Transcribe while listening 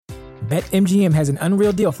BetMGM has an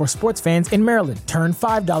unreal deal for sports fans in Maryland. Turn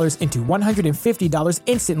 $5 into $150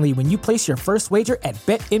 instantly when you place your first wager at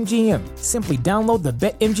BetMGM. Simply download the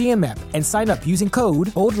BetMGM app and sign up using code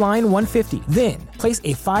OldLine150. Then, place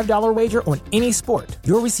a $5 wager on any sport.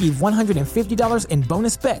 You'll receive $150 in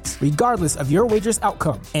bonus bets, regardless of your wager's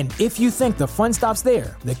outcome. And if you think the fun stops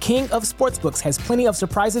there, the King of Sportsbooks has plenty of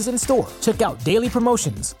surprises in store. Check out daily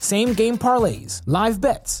promotions, same-game parlays, live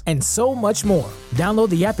bets, and so much more. Download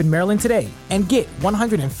the app in Maryland today and get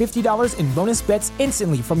 $150 in bonus bets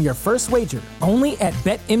instantly from your first wager. Only at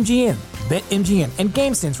BetMGM. BetMGM and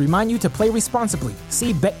GameSense remind you to play responsibly.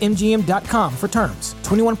 See BetMGM.com for terms.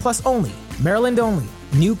 21 plus only. Maryland only.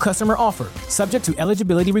 New customer offer. Subject to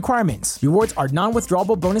eligibility requirements. Rewards are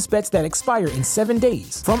non-withdrawable bonus bets that expire in 7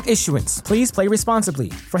 days. From issuance, please play responsibly.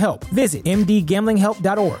 For help, visit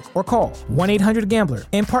mdgamblinghelp.org or call 1-800-GAMBLER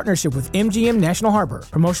in partnership with MGM National Harbor.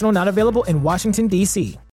 Promotional not available in Washington,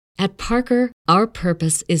 D.C. At Parker, our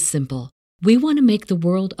purpose is simple. We want to make the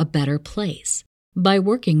world a better place. By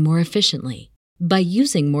working more efficiently, by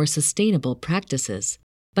using more sustainable practices,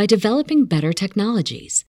 by developing better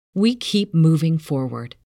technologies, we keep moving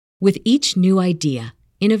forward. With each new idea,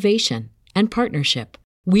 innovation, and partnership,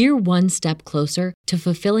 we're one step closer to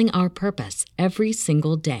fulfilling our purpose every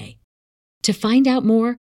single day. To find out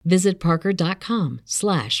more, visit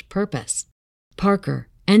parker.com/purpose. Parker,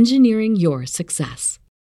 engineering your success.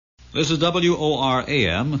 This is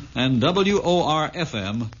WOR-AM and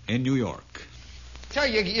WOR-FM in New York. Tell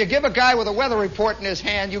you give a guy with a weather report in his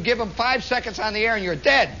hand, you give him 5 seconds on the air and you're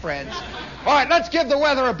dead, friends. All right, let's give the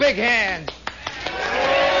weather a big hand.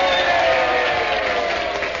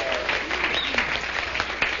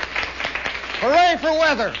 Hooray for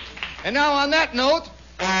weather. And now on that note,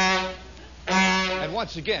 and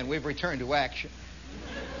once again, we've returned to action.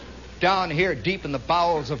 Down here deep in the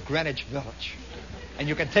bowels of Greenwich Village. And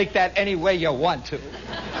you can take that any way you want to.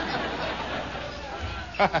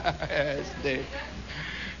 Yes, Dave.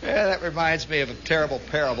 Yeah, that reminds me of a terrible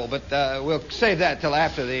parable, but we'll save that till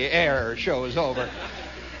after the air show is over.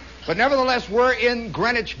 But nevertheless, we're in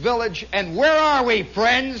Greenwich Village, and where are we,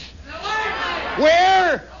 friends?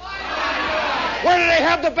 Where? Where do they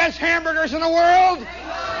have the best hamburgers in the world?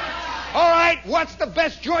 All right, what's the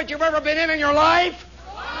best joint you've ever been in your life?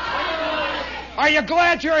 Are you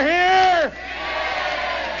glad you're here?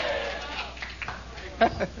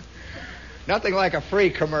 Nothing like a free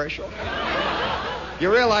commercial.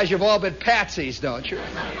 You realize you've all been patsies, don't you?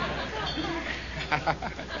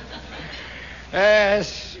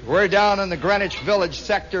 Yes, we're down in the Greenwich Village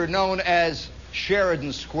sector known as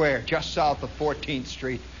Sheridan Square, just south of 14th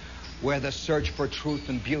Street, where the search for truth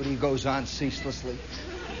and beauty goes on ceaselessly,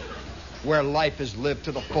 where life is lived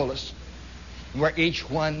to the fullest, where each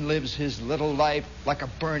one lives his little life like a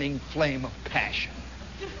burning flame of passion.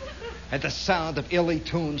 At the sound of illy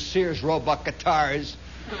tuned Sears Roebuck guitars,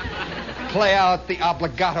 play out the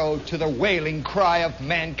obligato to the wailing cry of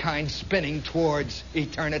mankind spinning towards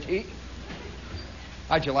eternity.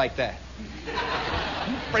 How'd you like that?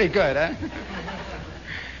 Pretty good, huh?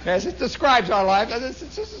 Yes, it describes our life. This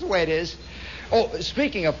is the way it is. Oh,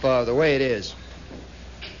 speaking of the way it is,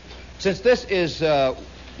 since this is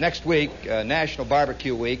next week, National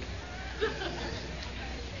Barbecue Week,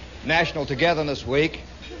 National Togetherness Week,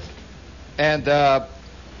 and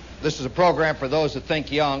this is a program for those that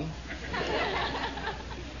think young,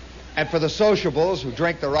 and for the sociables who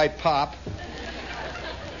drink the right pop,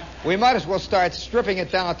 we might as well start stripping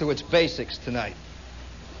it down to its basics tonight.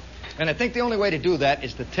 And I think the only way to do that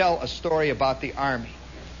is to tell a story about the Army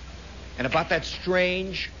and about that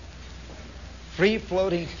strange,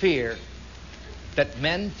 free-floating fear that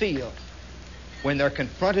men feel when they're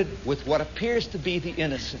confronted with what appears to be the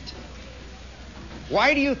innocent.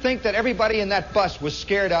 Why do you think that everybody in that bus was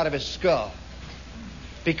scared out of his skull?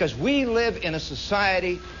 Because we live in a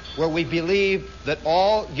society where we believe that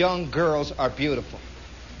all young girls are beautiful.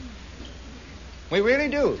 We really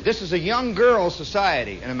do. This is a young girl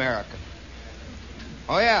society in America.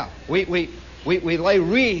 Oh, yeah. We lay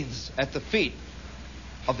wreaths at the feet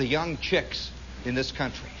of the young chicks in this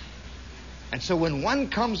country. And so when one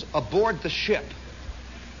comes aboard the ship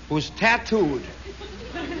who's tattooed,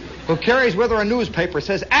 who carries with her a newspaper,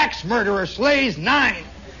 says, "Axe murderer slays 9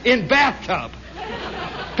 in bathtub,"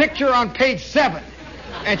 picture on page 7,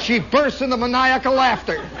 and she bursts into maniacal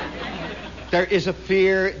laughter. There is a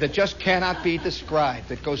fear that just cannot be described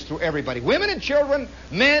that goes through everybody. Women and children,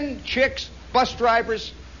 men, chicks, bus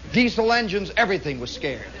drivers, diesel engines, everything was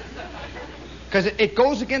scared. Because it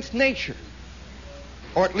goes against nature,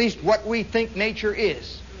 or at least what we think nature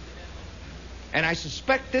is. And I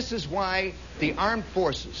suspect this is why the armed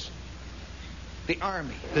forces the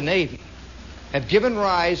Army, the Navy, have given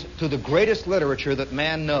rise to the greatest literature that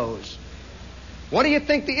man knows. What do you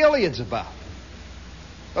think the Iliad's about?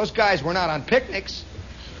 Those guys were not on picnics.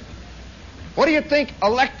 What do you think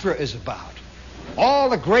Electra is about? All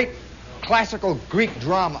the great classical Greek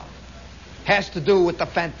drama has to do with the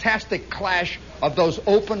fantastic clash of those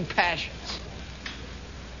open passions.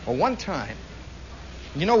 Well, one time,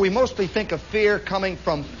 you know, we mostly think of fear coming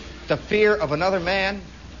from the fear of another man.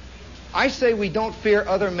 I say we don't fear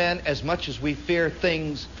other men as much as we fear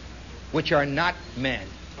things which are not men.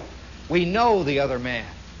 We know the other man.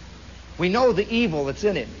 We know the evil that's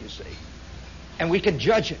in him, you see. And we can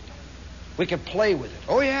judge it. We can play with it.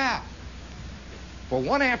 Oh, yeah. Well,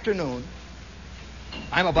 one afternoon,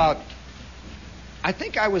 I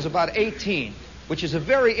think I was about 18, which is a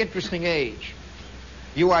very interesting age.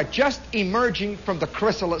 You are just emerging from the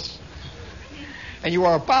chrysalis, and you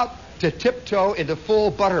are about to tiptoe into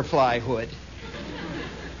full butterflyhood.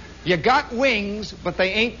 You got wings, but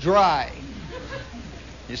they ain't dry.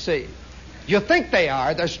 You see. You think they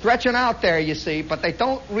are. They're stretching out there, you see, but they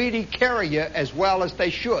don't really carry you as well as they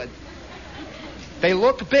should. They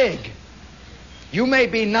look big. You may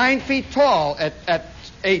be 9 feet tall at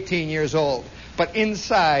 18 years old, but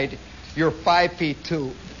inside you're 5 feet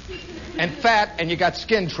 2. And fat, and you got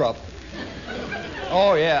skin trouble.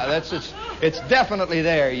 Oh, yeah, it's definitely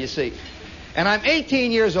there, you see. And I'm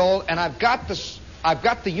 18 years old, and I've got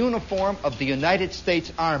the uniform of the United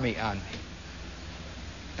States Army on me.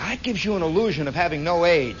 That gives you an illusion of having no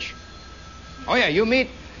age. Oh, yeah, you meet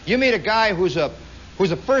a guy who's a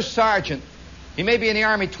first sergeant. He may be in the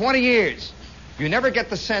Army 20 years. You never get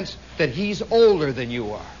the sense that he's older than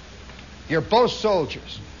you are. You're both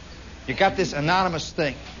soldiers. You got this anonymous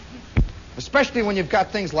thing. Especially when you've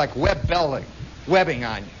got things like webbing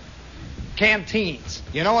on you. Canteens.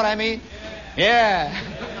 You know what I mean? Yeah.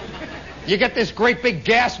 You get this great big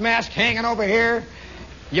gas mask hanging over here.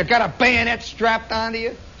 You got a bayonet strapped onto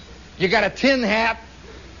you. You got a tin hat.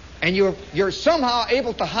 And you're somehow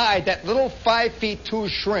able to hide that little 5 feet 2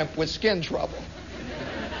 shrimp with skin trouble.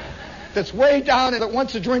 That's way down and that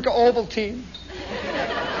wants to drink an Ovaltine.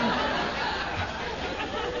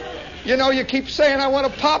 You know, you keep saying, I want a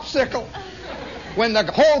popsicle. When the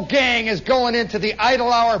whole gang is going into the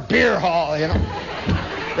idle hour beer hall, you know.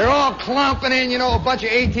 They're all clomping in, you know, a bunch of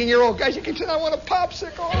 18-year-old guys. You keep saying, I want a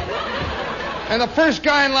popsicle. And the first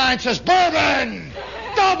guy in line says, bourbon!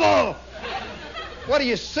 Double! What do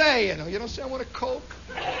you say, you know? You don't say, I want a Coke.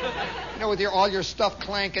 You know, with all your stuff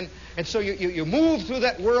clanking. And so you move through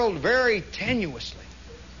that world very tenuously.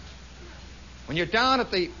 When you're down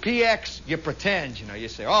at the PX, you pretend, you know. You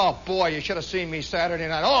say, oh, boy, you should have seen me Saturday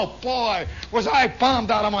night. Oh, boy, was I bombed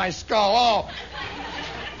out of my skull. Oh.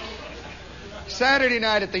 Saturday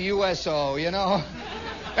night at the USO, you know.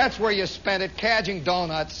 That's where you spent it, cadging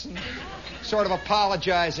donuts, and sort of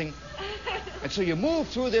apologizing. And so you move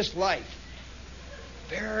through this life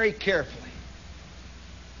very carefully.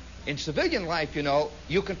 In civilian life, you know,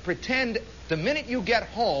 you can pretend the minute you get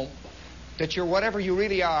home that you're whatever you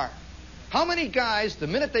really are. How many guys, the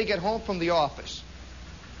minute they get home from the office,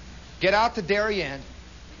 get out to Darien,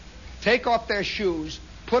 take off their shoes,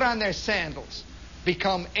 put on their sandals,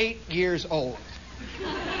 become 8 years old?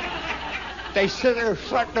 They sit there,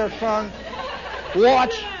 suck their thumb,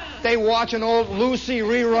 they watch an old Lucy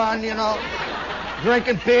rerun, you know,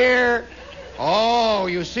 drinking beer. Oh,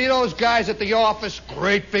 you see those guys at the office,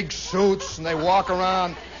 great big suits, and they walk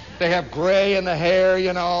around. They have gray in the hair,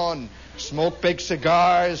 you know, and smoke big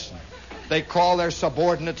cigars. They call their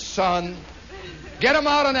subordinate son. Get them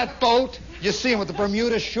out on that boat. You see them with the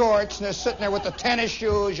Bermuda shorts, and they're sitting there with the tennis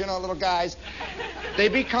shoes, you know, little guys. They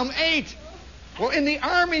become 8. Well, in the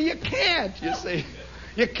Army, you can't, you see.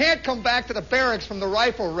 You can't come back to the barracks from the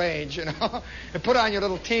rifle range, you know, and put on your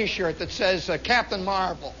little T-shirt that says Captain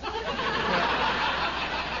Marvel.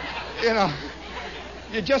 You know,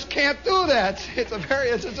 you just can't do that. It's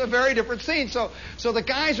a very different scene. So the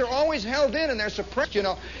guys are always held in and they're suppressed, you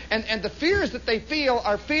know, and the fears that they feel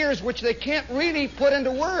are fears which they can't really put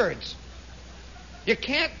into words.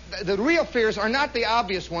 The real fears are not the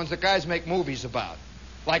obvious ones that guys make movies about,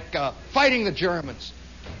 like fighting the Germans.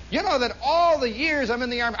 You know that all the years I'm in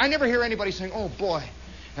the Army, I never hear anybody saying, oh, boy,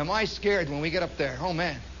 am I scared when we get up there. Oh,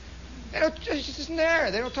 man. It's just isn't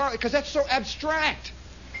there. They don't talk, because that's so abstract.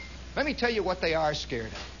 Let me tell you what they are scared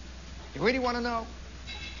of. You really want to know?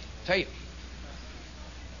 Tell you.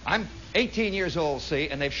 I'm 18 years old, see,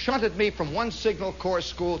 and they've shunted me from one signal corps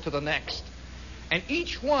school to the next. And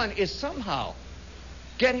each one is somehow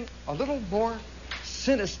getting a little more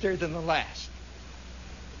sinister than the last.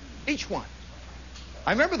 Each one.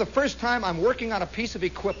 I remember the first time I'm working on a piece of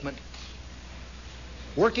equipment,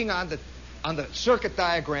 working on the circuit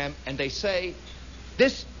diagram, and they say,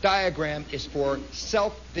 this diagram is for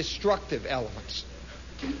self-destructive elements.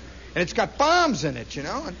 And it's got bombs in it, you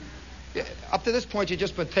know. And up to this point, you've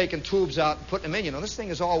just been taking tubes out and putting them in. You know, this thing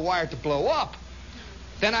is all wired to blow up.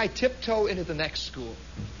 Then I tiptoe into the next school.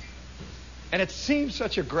 And it seemed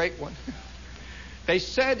such a great one. They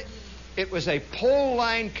said it was a pole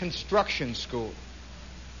line construction school.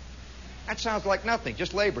 That sounds like nothing,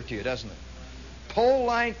 just labor to you, doesn't it? Pole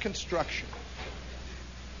line construction.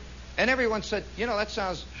 And everyone said, you know, that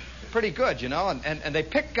sounds pretty good, you know. And they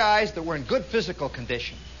picked guys that were in good physical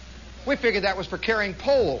condition. We figured that was for carrying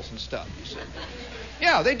poles and stuff, you see.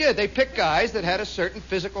 Yeah, they did. They picked guys that had a certain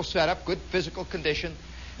physical setup, good physical condition,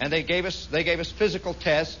 and they gave us physical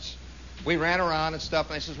tests. We ran around and stuff,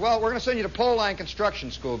 and they says, well, we're going to send you to pole line construction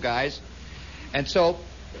school, guys. And so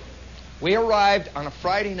we arrived on a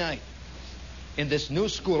Friday night in this new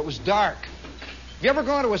school. It was dark. Have you ever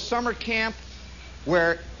gone to a summer camp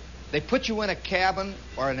where they put you in a cabin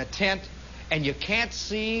or in a tent and you can't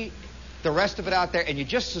see the rest of it out there, and you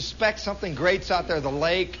just suspect something great's out there, the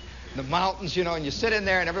lake, the mountains, you know, and you sit in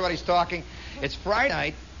there and everybody's talking? It's Friday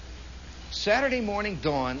night. Saturday morning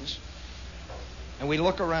dawns, and we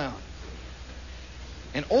look around.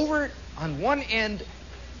 And over on one end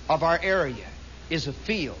of our area is a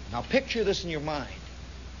field. Now picture this in your mind.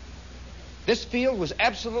 This field was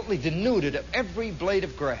absolutely denuded of every blade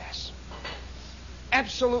of grass.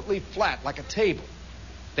 Absolutely flat, like a table.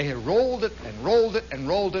 They had rolled it and rolled it and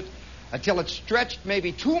rolled it until it stretched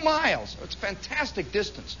maybe 2 miles. It's a fantastic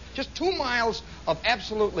distance. Just 2 miles of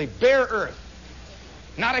absolutely bare earth.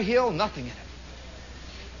 Not a hill, nothing in it.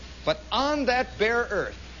 But on that bare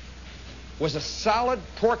earth was a solid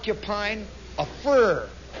porcupine, a fur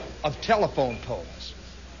of telephone poles.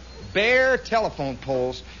 Bare telephone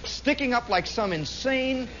poles sticking up like some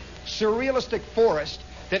insane, surrealistic forest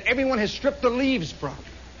that everyone has stripped the leaves from.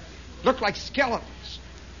 Looked like skeletons.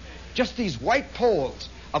 Just these white poles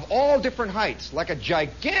of all different heights, like a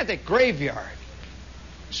gigantic graveyard,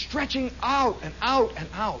 stretching out and out and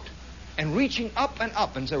out, and reaching up and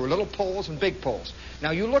up. And there were little poles and big poles.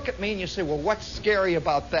 Now you look at me and you say, well, what's scary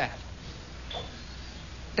about that?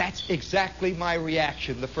 That's exactly my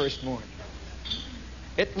reaction the first morning.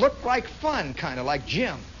 It looked like fun, kind of like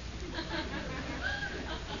gym.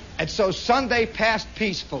 And so Sunday passed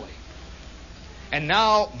peacefully. And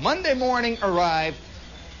now Monday morning arrived.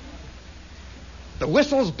 The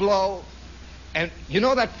whistles blow, and you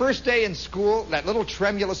know that first day in school, that little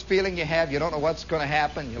tremulous feeling you have, you don't know what's going to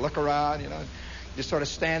happen, you look around, you know, you sort of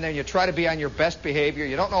stand there and you try to be on your best behavior.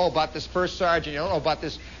 You don't know about this first sergeant, you don't know about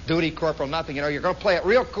this duty corporal, nothing, you know, you're going to play it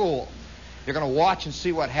real cool. You're going to watch and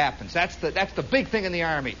see what happens. That's the big thing in the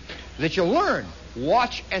Army, that you learn.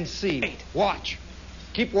 Watch and see. Watch.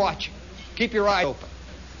 Keep watching. Keep your eyes open.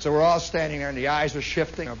 So we're all standing there and the eyes are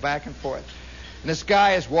shifting back and forth. And this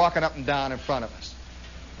guy is walking up and down in front of us.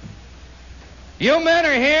 You men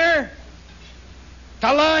are here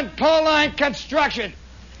to learn pole line construction.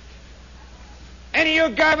 Any of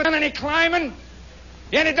you guys done any climbing?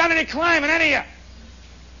 You ain't done any climbing, any of you?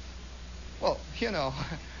 Well, you know,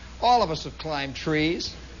 all of us have climbed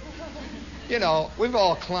trees. You know, we've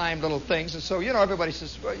all climbed little things, and so, you know, everybody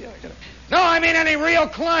says, well, yeah, you know. No, I mean any real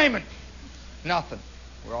climbing. Nothing.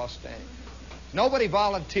 We're all standing. Nobody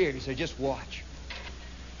volunteers. They just watch.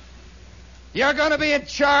 You're going to be in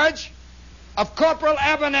charge of Corporal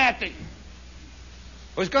Abernathy,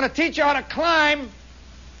 who's going to teach you how to climb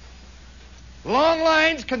long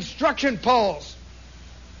lines construction poles.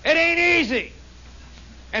 It ain't easy.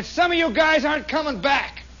 And some of you guys aren't coming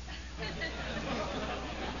back.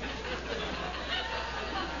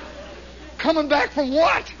 Coming back from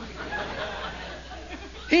what?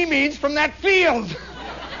 He means from that field.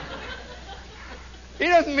 He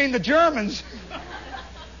doesn't mean the Germans.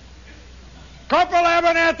 Corporal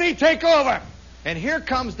Abernathy, take over. And here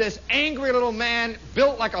comes this angry little man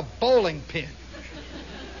built like a bowling pin.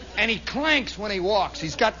 And he clanks when he walks.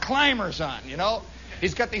 He's got climbers on, you know.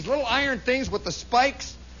 He's got these little iron things with the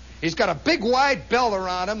spikes. He's got a big wide belt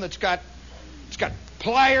around him it's got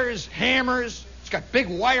pliers, hammers. It's got big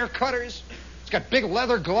wire cutters. It's got big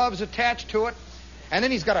leather gloves attached to it. And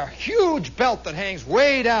then he's got a huge belt that hangs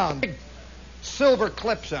way down. Big silver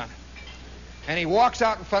clips on it. And he walks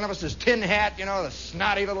out in front of us, his tin hat, you know, the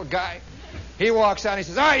snotty little guy. He walks out and he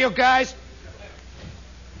says, all right, you guys,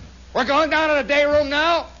 we're going down to the day room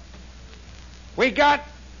now. We got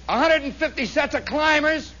 150 sets of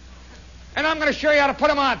climbers, and I'm going to show you how to put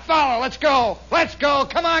them on. Follow, let's go. Let's go.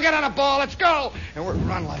 Come on, get on a ball, let's go. And we're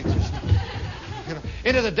run like this, you know,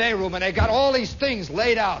 into the day room, and they got all these things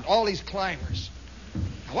laid out, all these climbers.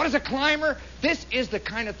 Now, what is a climber? This is the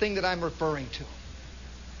kind of thing that I'm referring to.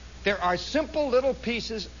 There are simple little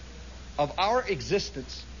pieces of our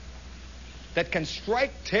existence that can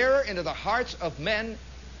strike terror into the hearts of men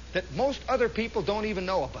that most other people don't even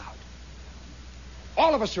know about.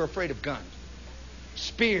 All of us are afraid of guns,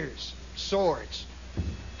 spears, swords.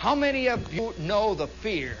 How many of you know the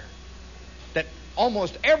fear that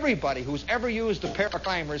almost everybody who's ever used a pair of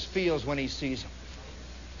climbers feels when he sees them?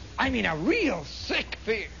 I mean, a real sick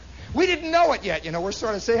fear. We didn't know it yet, We're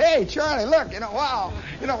sort of saying, hey, Charlie, look, wow.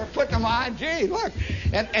 We're putting them on. Gee, look.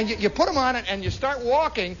 And you put them on and you start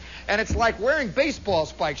walking, and it's like wearing baseball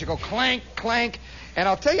spikes. You go clank, clank. And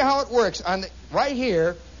I'll tell you how it works. Right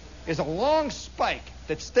here is a long spike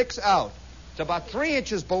that sticks out. It's about 3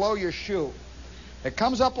 inches below your shoe. It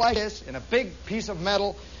comes up like this in a big piece of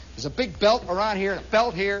metal. There's a big belt around here, and a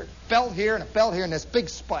belt here, and a belt here, and this big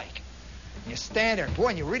spike. And you stand there, boy,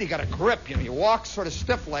 and you really got a grip. You walk sort of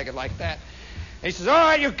stiff-legged like that. And he says, all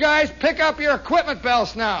right, you guys, pick up your equipment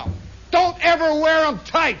belts now. Don't ever wear them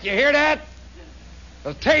tight. You hear that?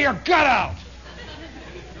 They'll tear your gut out.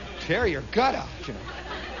 Tear your gut out,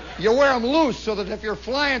 You wear them loose so that if you're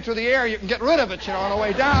flying through the air, you can get rid of it, on the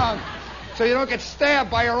way down. So you don't get stabbed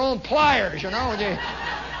by your own pliers,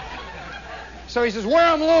 So he says,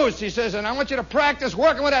 wear them loose, he says, and I want you to practice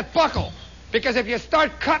working with that buckle. Because if you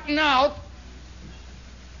start cutting out,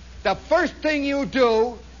 the first thing you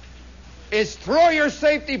do is throw your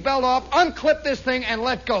safety belt off, unclip this thing, and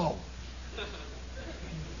let go.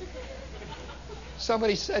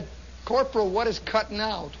 Somebody said, Corporal, what is cutting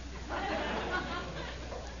out?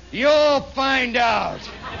 You'll find out.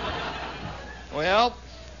 Well,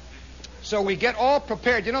 so we get all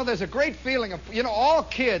prepared. There's a great feeling of, all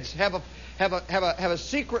kids have a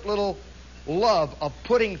secret little love of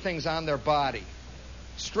putting things on their body,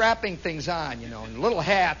 strapping things on, and little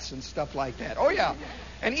hats and stuff like that. Oh, yeah.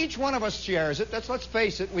 And each one of us shares it. Let's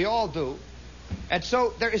face it, we all do. And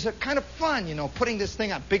so there is a kind of fun, putting this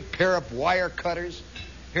thing on. Big pair of wire cutters.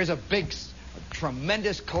 Here's a big,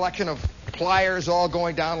 tremendous collection of pliers all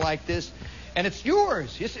going down like this. And it's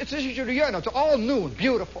yours. It's all new and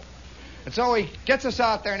beautiful. And so he gets us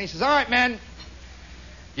out there and he says, all right, men,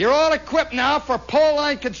 you're all equipped now for pole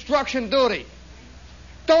line construction duty.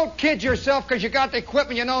 Don't kid yourself because you got the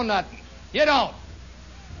equipment, you know nothing. You don't.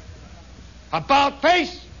 About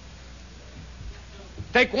face.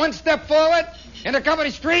 Take one step forward into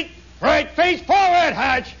company street. Right face forward,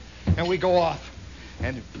 Hodge. And we go off.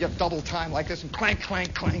 And you get double time like this and clank,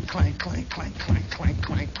 clank, clank, clank, clank, clank, clank, clank,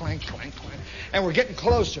 clank, clank, clank, clank. And we're getting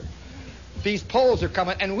closer. These poles are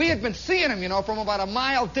coming. And we had been seeing them, from about a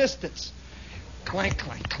mile distance. Clank,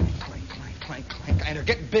 clank, clank, clank, clank, clank, clank. And they're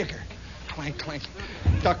getting bigger. Clank, clank.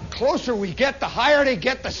 The closer we get, the higher they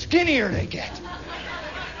get, the skinnier they get.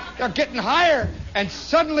 They're getting higher. And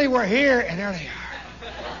suddenly we're here, and there they are.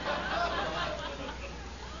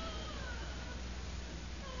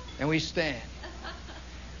 And we stand.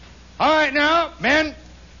 All right, now, men,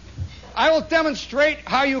 I will demonstrate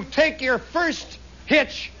how you take your first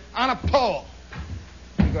hitch on a pole.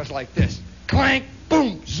 He goes like this. Clank,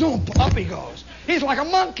 boom, zoom, up he goes. He's like a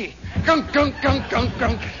monkey. Gunk, gunk, gunk, gunk,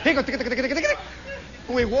 gunk. He goes,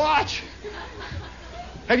 we watch.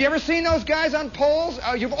 Have you ever seen those guys on poles?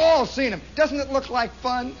 Oh, you've all seen them. Doesn't it look like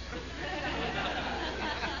fun?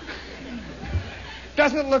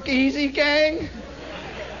 Doesn't it look easy, gang?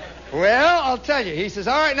 Well, I'll tell you. He says,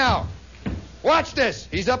 all right, now, watch this.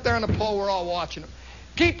 He's up there on the pole. We're all watching him.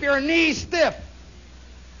 Keep your knees stiff.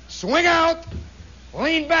 Swing out.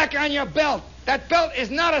 Lean back on your belt. That belt is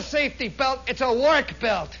not a safety belt. It's a work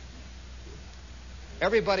belt.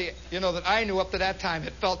 Everybody, that I knew up to that time,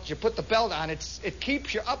 it felt you put the belt on, it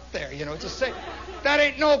keeps you up there. It's a safe. That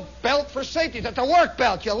ain't no belt for safety. That's a work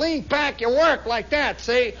belt. You lean back, you work like that,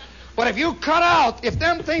 see? But if you cut out, if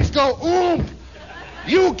them things go oomph,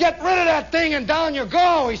 you get rid of that thing and down you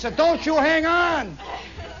go. He said, don't you hang on.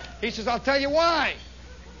 He says, I'll tell you why.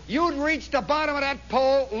 You'd reach the bottom of that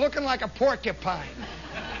pole looking like a porcupine.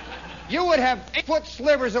 You would have 8-foot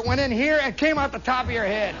slivers that went in here and came out the top of your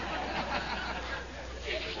head.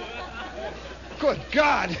 Good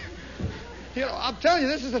God. I'm telling you,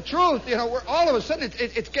 this is the truth. We're all of a sudden,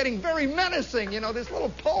 it's getting very menacing, this little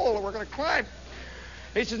pole that we're going to climb.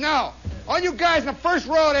 He says, now, all you guys in the first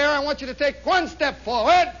row there, I want you to take one step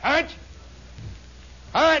forward. All right?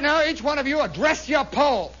 All right, now, each one of you address your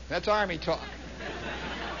pole. That's Army talk.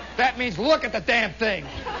 That means look at the damn thing.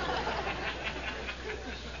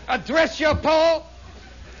 Address your pole.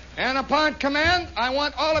 And upon command, I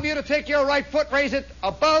want all of you to take your right foot, raise it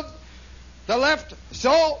above the left,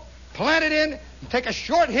 so plant it in, Take a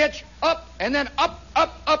short hitch, up, and then up,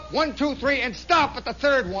 up, up, 1, 2, 3, and stop at the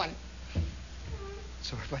third one.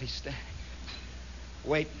 So everybody's standing.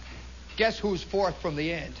 Wait, guess who's fourth from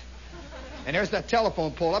the end? And there's that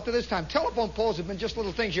telephone pole. Up to this time, telephone poles have been just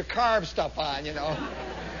little things you carve stuff on, you know.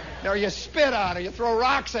 Or you spit on, or you throw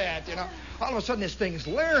rocks at, you know. All of a sudden, this thing is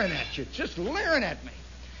leering at you, just leering at me.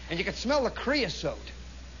 And you can smell the creosote.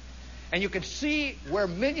 And you can see where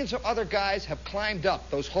millions of other guys have climbed up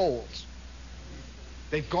those holes.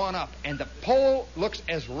 They've gone up, and the pole looks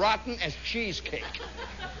as rotten as cheesecake.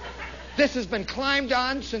 This has been climbed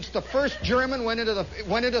on since the first German went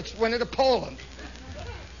into Poland.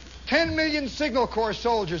 10 million Signal Corps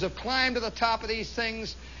soldiers have climbed to the top of these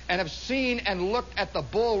things and have seen and looked at the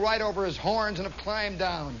bull right over his horns and have climbed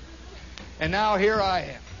down. And now here I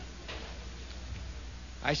am.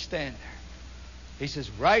 I stand there. He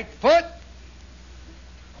says, right foot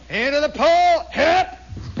into the pole, hip.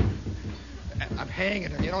 I'm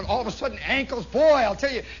hanging there, you know, and all of a sudden ankles, boy, I'll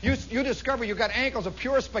tell you, you discover you got ankles of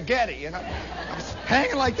pure spaghetti, you know. I'm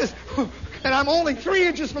hanging like this, and I'm only 3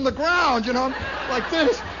 inches from the ground, you know, like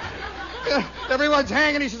this. Everyone's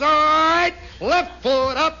hanging. He says, all right, left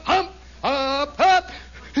foot up, hump, up, up.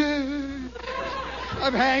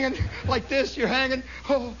 I'm hanging like this, you're hanging.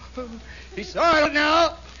 He says, all right,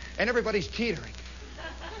 now. And everybody's teetering.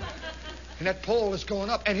 And that pole is going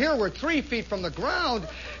up. And here we're 3 feet from the ground,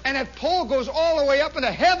 and that pole goes all the way up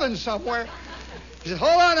into heaven somewhere. He says,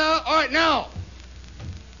 hold on now. All right, now.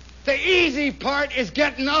 The easy part is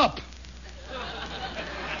getting up.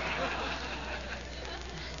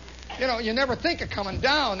 You know, you never think of coming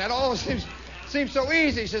down. That always seems so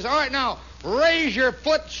easy. He says, all right, now, raise your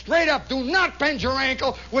foot straight up. Do not bend your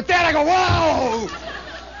ankle. With that, I go, whoa!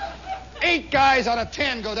 8 guys out of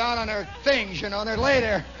 10 go down on their things, you know, and they're lay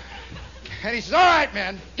there. And he says, all right,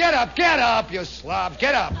 man, get up, you slob,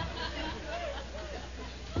 get up.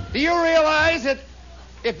 Do you realize that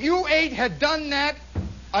if you 8 had done that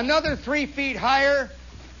another 3 feet higher,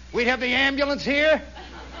 we'd have the ambulance here?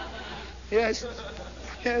 Yes,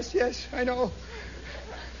 I know.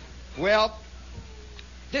 Well,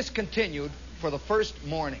 this continued for the first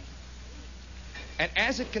morning. And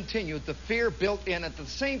as it continued, the fear built in at the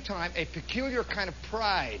same time a peculiar kind of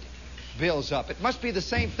pride builds up. It must be the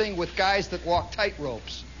same thing with guys that walk tight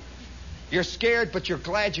ropes. You're scared, but you're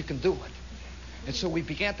glad you can do it. And so we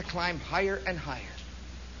began to climb higher and higher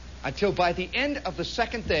until by the end of the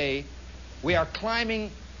second day, we are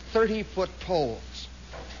climbing 30-foot poles.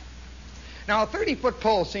 Now, a 30-foot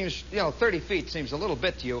pole seems, 30 feet seems a little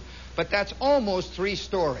bit to you, but that's almost 3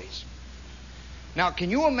 stories. Now, can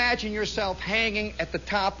you imagine yourself hanging at the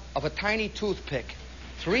top of a tiny toothpick,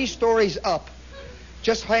 3 stories up,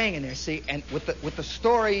 just hanging there, see, and with the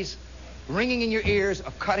stories ringing in your ears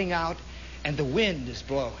of cutting out, and the wind is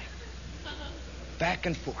blowing back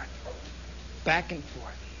and forth, back and forth.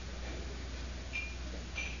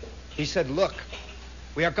 He said, look,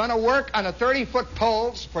 we are going to work on the 30-foot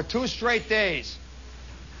poles for 2 straight days.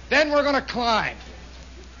 Then we're going to climb.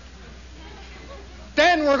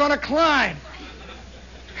 Then we're going to climb.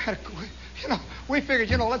 You know, we figured,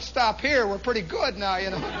 let's stop here. We're pretty good now,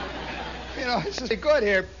 this is good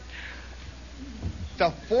here.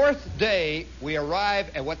 The 4th day, we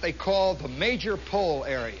arrive at what they call the major pole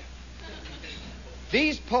area.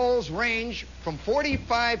 These poles range from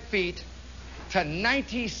 45 feet to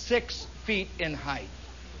 96 feet in height.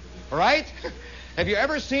 All right? Have you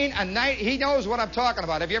ever seen he knows what I'm talking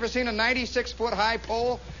about. Have you ever seen a 96-foot high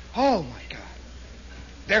pole? Oh, my God.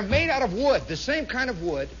 They're made out of wood, the same kind of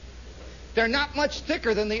wood. They're not much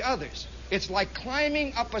thicker than the others. It's like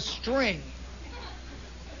climbing up a string.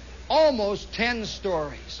 Almost 10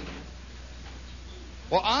 stories.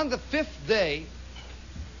 Well, on the 5th day,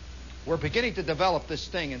 we're beginning to develop this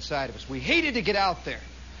thing inside of us. We hated to get out there.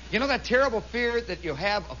 You know that terrible fear that you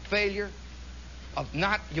have of failure?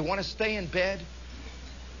 You want to stay in bed?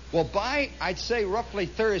 Well, by, I'd say, roughly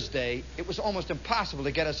Thursday, it was almost impossible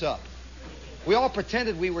to get us up. We all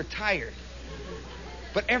pretended we were tired.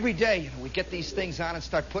 But every day, we'd get these things on and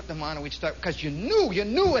start putting them on, and we'd start, because you knew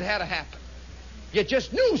it had to happen. You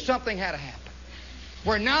just knew something had to happen.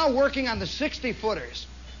 We're now working on the 60-footers.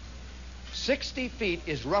 60 feet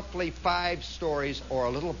is roughly 5 stories or a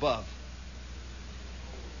little above.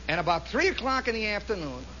 And about 3 o'clock in the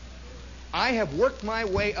afternoon, I have worked my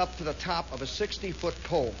way up to the top of a 60-foot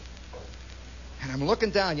pole. And I'm looking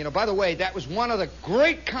down. By the way, that was one of the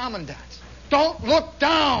great commandants. Don't look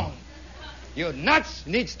down. You nuts.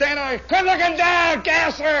 You need to stand there. Quit looking down,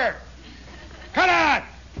 gasser. Cut on.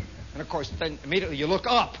 And, of course, then immediately you look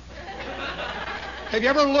up. Have you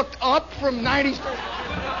ever looked up from 90?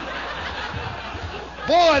 Boy,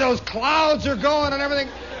 boy, those clouds are going and everything.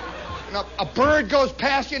 And a bird goes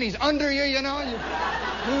past you and he's under you, you know.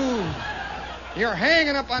 You're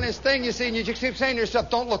hanging up on this thing, you see, and you just keep saying to yourself,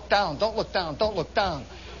 don't look down, don't look down, don't look down.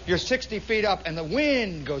 You're 60 feet up and the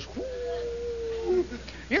wind goes whoo.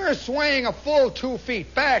 You're swaying a full 2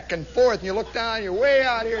 feet back and forth, and you look down, you're way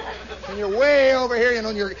out here, and you're way over here, you know,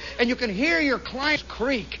 and you can hear your clients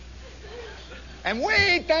creak. And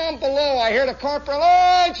way down below, I hear the corporal,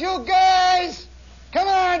 all right, you guys, come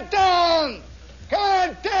on down, come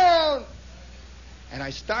on down. And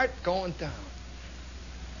I start going down.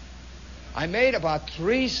 I made about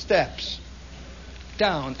 3 steps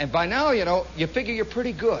down, and by now, you know, you figure you're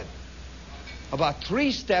pretty good. About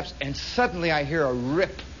 3 steps, and suddenly I hear a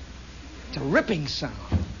rip. It's a ripping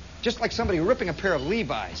sound, just like somebody ripping a pair of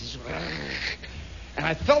Levi's. And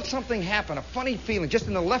I felt something happen, a funny feeling, just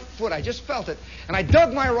in the left foot. I just felt it, and I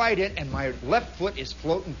dug my right in, and my left foot is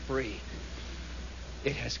floating free.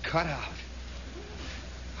 It has cut out.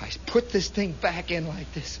 I put this thing back in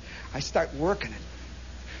like this. I start working it.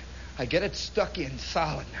 I get it stuck in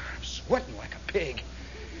solid now. I'm sweating like a pig.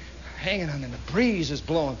 Hanging on, and the breeze is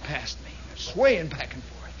blowing past me. I'm swaying back and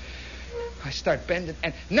forth. I start bending,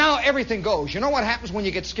 and now everything goes. You know what happens when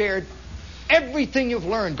you get scared? Everything you've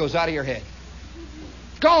learned goes out of your head.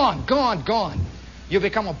 Gone, gone, gone. You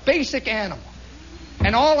become a basic animal.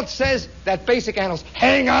 And all it says, that basic animal's,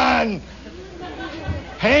 hang on.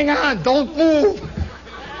 Hang on, don't move.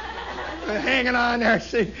 Hanging on there,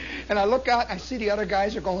 see. And I look out, I see the other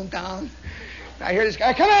guys are going down. I hear this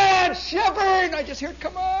guy, come on, Shepherd. I just hear,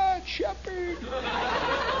 come on, Shepherd.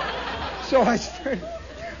 So I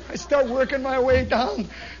start working my way down.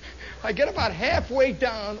 I get about halfway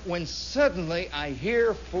down when suddenly I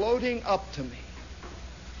hear floating up to me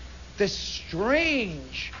this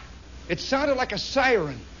strange, it sounded like a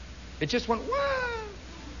siren. It just went, wah.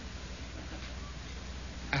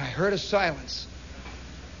 And I heard a silence.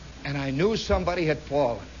 And I knew somebody had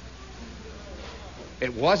fallen.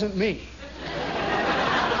 It wasn't me.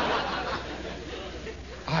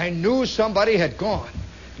 I knew somebody had gone.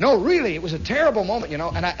 No, really, it was a terrible moment, you know,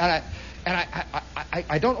 and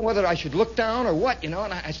I don't know whether I should look down or what, you know,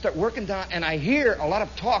 and I start working down, and I hear a lot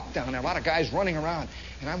of talk down there, a lot of guys running around,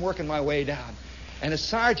 and I'm working my way down. And the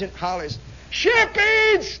sergeant hollers,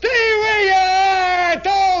 Shepherd, stay where you are!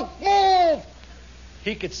 Don't move!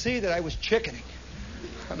 He could see that I was chickening.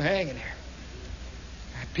 I'm hanging there.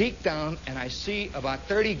 I peek down, and I see about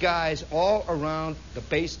 30 guys all around the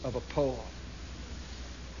base of a pole.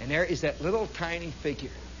 And there is that little tiny figure.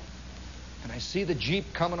 And I see the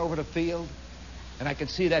Jeep coming over the field. And I can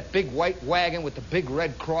see that big white wagon with the big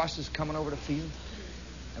red crosses coming over the field.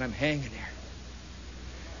 And I'm hanging there.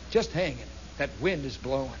 Just hanging. That wind is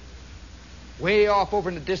blowing. Way off over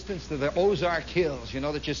in the distance to the Ozark Hills, you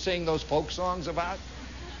know, that you sing those folk songs about.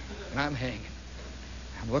 And I'm hanging.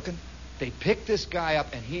 I'm looking. They pick this guy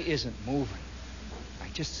up, and he isn't moving. I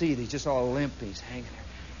just see it. He's just all limp. He's hanging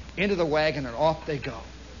there. Into the wagon, and off they go.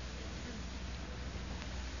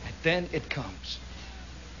 And then it comes.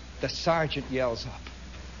 The sergeant yells up,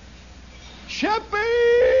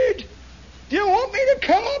 Shepherd, do you want me to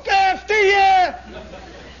come up after you?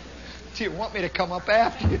 Do you want me to come up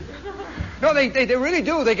after you? No, they really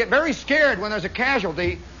do. They get very scared when there's a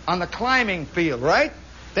casualty on the climbing field, right?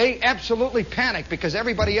 They absolutely panic because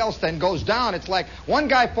everybody else then goes down. It's like one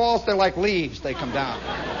guy falls, they're like leaves. They come down.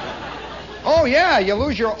 Oh, yeah, you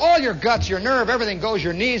lose all your guts, your nerve, everything goes.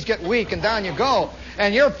 Your knees get weak, and down you go.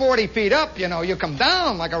 And you're 40 feet up, you know. You come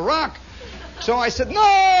down like a rock. So I said,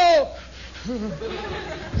 no!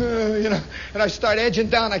 You know, and I start edging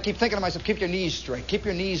down. I keep thinking to myself, keep your knees straight. Keep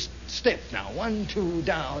your knees stiff now. 1, 2,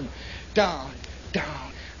 down, down,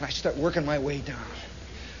 down. And I start working my way down,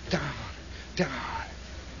 down, down.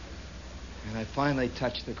 And I finally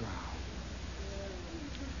touch the ground.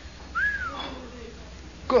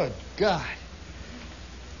 Good God.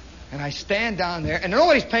 And I stand down there, and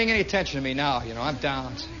nobody's paying any attention to me now. You know, I'm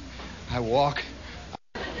down. I walk.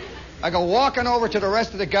 I go walking over to the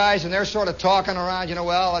rest of the guys, and they're sort of talking around, you know,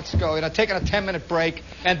 well, let's go. You know, taking a 10-minute break.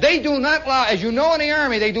 And they do not allow, as you know in the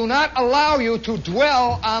Army, they do not allow you to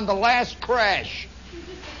dwell on the last crash.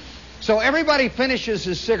 So everybody finishes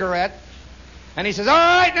his cigarette, and he says, all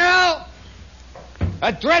right now,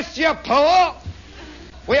 address your pull.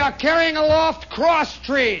 We are carrying aloft cross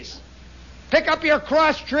trees. Pick up your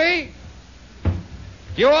cross tree.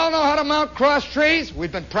 You all know how to mount cross trees?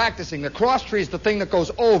 We've been practicing. The cross tree is the thing that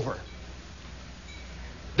goes over.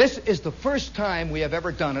 This is the first time we have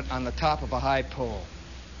ever done it on the top of a high pole.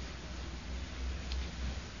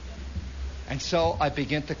 And so I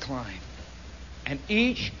begin to climb. And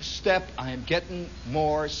each step I am getting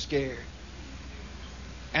more scared.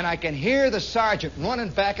 And I can hear the sergeant running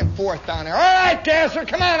back and forth down there. All right, Gasser,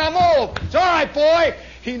 come on, I'll move. It's all right, boy.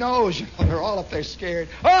 He knows, you know, they're all up there scared.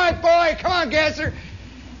 All right, boy, come on, Gasser.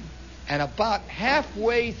 And about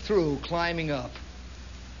halfway through climbing up,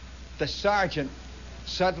 the sergeant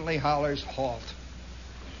suddenly hollers, halt.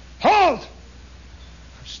 Halt!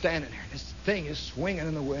 I'm standing there. This thing is swinging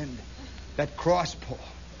in the wind. That crossbow,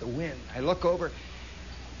 the wind. I look over,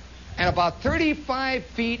 and about 35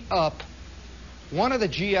 feet up, one of the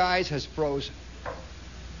GIs has frozen.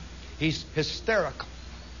 He's hysterical.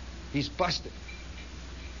 He's busted.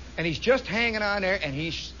 And he's just hanging on there, and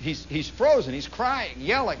he's frozen. He's crying,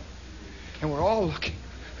 yelling. And we're all looking.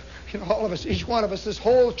 You know, all of us, each one of us, this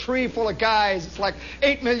whole tree full of guys. It's like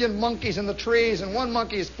 8 million monkeys in the trees, and one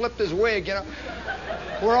monkey has flipped his wig, you know.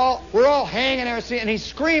 We're all hanging there, and he's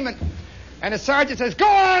screaming. And the sergeant says, go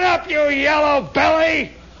on up, you yellow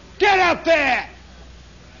belly! Get up there!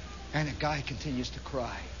 And the guy continues to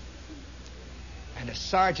cry. And the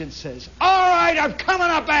sergeant says, all right, I'm coming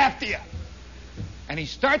up after you. And he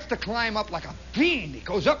starts to climb up like a fiend. He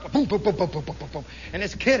goes up, boom, boom, boom, boom, boom, boom, boom, boom. And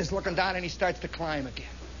this kid is looking down, and he starts to climb again,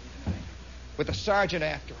 with the sergeant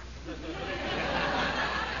after him.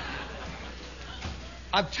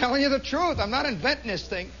 I'm telling you the truth. I'm not inventing this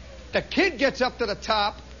thing. The kid gets up to the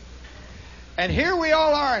top, and here we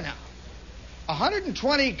all are now.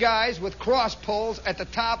 120 guys with cross poles at the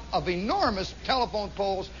top of enormous telephone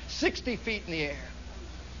poles 60 feet in the air.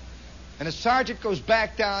 And the sergeant goes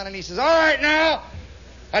back down, and he says, all right now,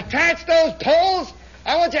 attach those poles.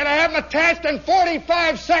 I want you to have them attached in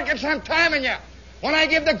 45 seconds. I'm timing you. When I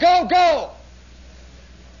give the go, go.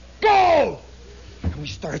 Go! And we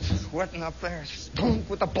start sweating up there, stunk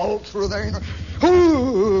with the bolt through there, you know.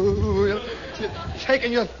 Ooh, you know,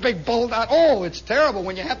 taking your big bolt out. Oh, it's terrible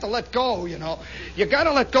when you have to let go, you know. You got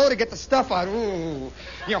to let go to get the stuff out. Ooh,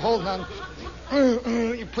 you're holding on.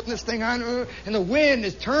 You're putting this thing on, and the wind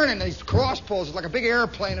is turning. These cross poles is like a big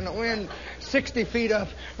airplane in the wind, 60 feet up.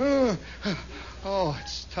 Oh,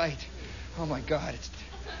 it's tight. Oh, my God, it's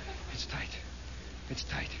tight. It's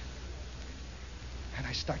tight. And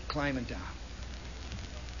I start climbing down.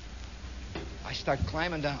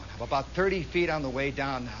 I'm about 30 feet on the way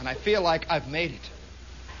down now, and I feel like I've made it.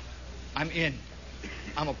 I'm in.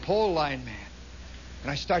 I'm a pole line man. And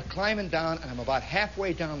I start climbing down, and I'm about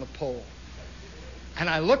halfway down the pole. And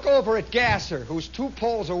I look over at Gasser, who's 2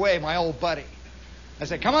 poles away, my old buddy. I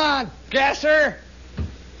say, come on, Gasser!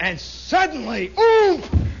 And suddenly, oof!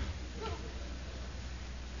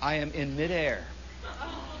 I am in midair.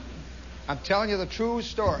 I'm telling you the true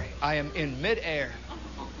story. I am in midair.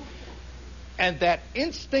 And that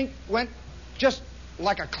instinct went just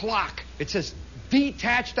like a clock. It says,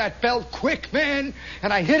 detach that belt quick, man.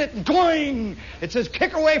 And I hit it, and going. It says,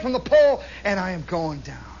 kick away from the pole, and I am going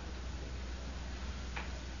down.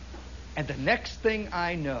 And the next thing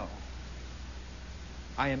I know,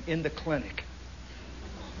 I am in the clinic.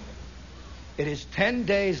 It is 10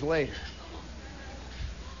 days later.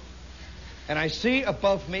 And I see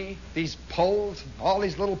above me these poles, all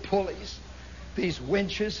these little pulleys, these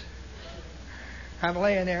winches. I'm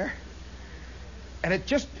laying there. And it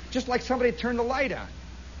just like somebody turned the light on.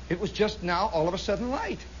 It was just now, all of a sudden,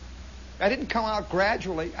 light. I didn't come out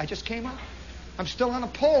gradually. I just came out. I'm still on a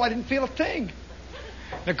pole. I didn't feel a thing.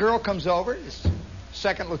 The girl comes over, this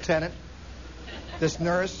second lieutenant, this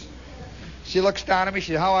nurse. She looks down at me.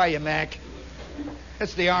 She says, how are you, Mac?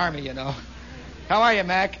 It's the Army, you know. How are you,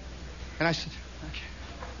 Mac? And I said,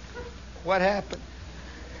 okay. What happened?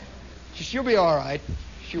 She said, you'll be all right.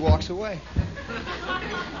 She walks away.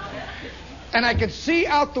 And I could see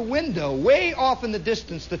out the window, way off in the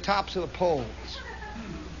distance, the tops of the poles.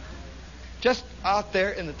 Just out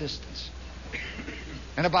there in the distance.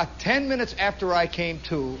 And about 10 minutes after I came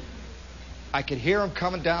to, I could hear them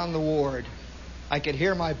coming down the ward. I could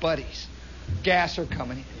hear my buddies. Gasser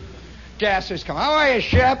coming in. Gasser's coming. How are you,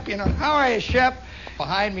 Shep? You know, how are you, Shep?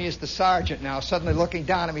 Behind me is the sergeant now, suddenly looking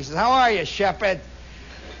down at me. He says, how are you, Shepard?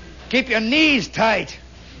 Keep your knees tight.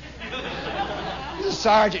 The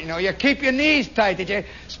sergeant, you know, you keep your knees tight, did you?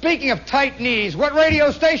 Speaking of tight knees, what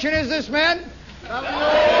radio station is this, man?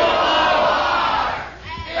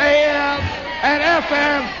 AM and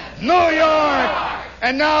FM, New York.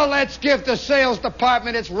 And now let's give the sales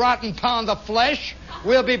department its rotten pound of flesh.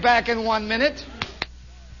 We'll be back in 1 minute.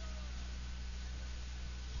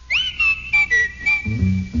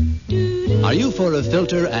 Are you for a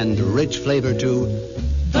filter and rich flavor too?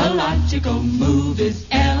 The logical move is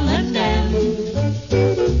L&M.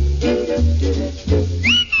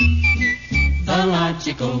 The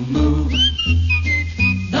logical move.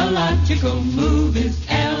 The logical move is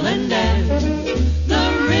L&M.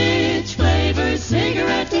 The rich flavor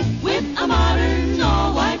cigarette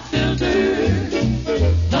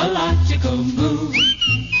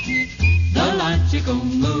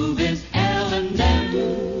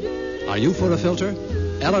Are you for a filter?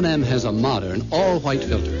 L&M has a modern, all-white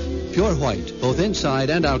filter. Pure white, both inside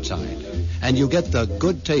and outside. And you get the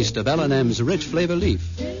good taste of L&M's rich flavor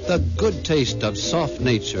leaf. The good taste of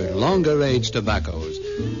soft-natured, longer-aged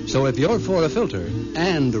tobaccos. So if you're for a filter,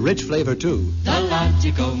 and rich flavor too... The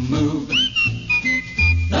logical move.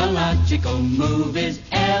 The logical move is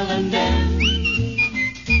L&M.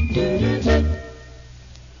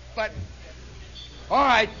 But, all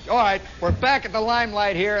right. We're back at the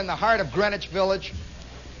limelight here in the heart of Greenwich Village.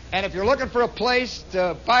 And if you're looking for a place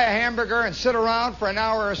to buy a hamburger and sit around for an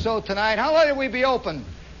hour or so tonight, how late will we be open?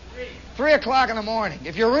 3 o'clock in the morning.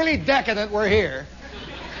 If you're really decadent, we're here.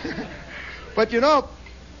 But, you know,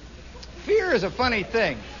 fear is a funny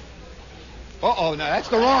thing. Uh-oh, no, that's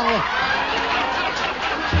the wrong one.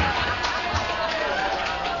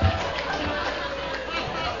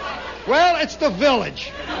 Well, it's the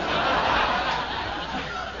Village.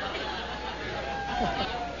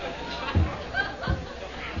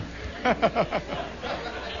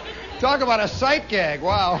 Talk about a sight gag.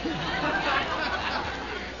 Wow.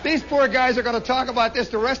 These poor guys are going to talk about this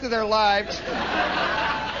the rest of their lives.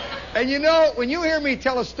 And you know, when you hear me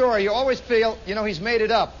tell a story, you always feel, you know, he's made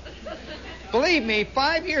it up. Believe me,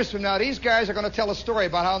 5 years from now, these guys are going to tell a story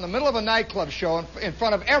about how in the middle of a nightclub show, in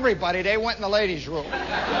front of everybody, they went in the ladies' room.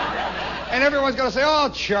 And everyone's going to say, oh,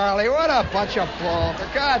 Charlie, what a bunch of bull,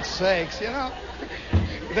 for God's sakes, you know.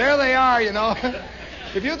 There they are, you know.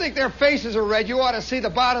 If you think their faces are red, you ought to see the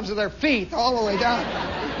bottoms of their feet all the way down.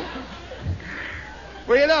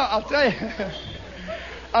 Well, you know, I'll tell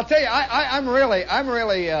you,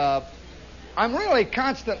 I'm really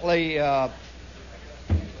constantly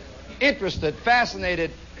interested,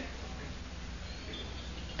 fascinated,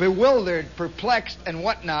 bewildered, perplexed, and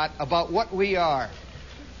whatnot about what we are.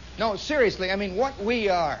 No, seriously, I mean what we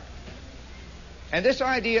are. And this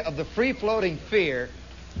idea of the free-floating fear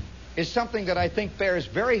is something that I think bears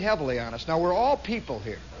very heavily on us. Now, we're all people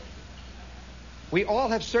here. We all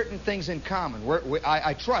have certain things in common.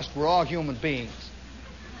 I trust we're all human beings.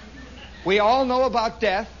 We all know about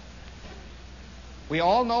death. We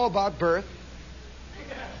all know about birth.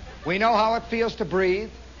 We know how it feels to breathe.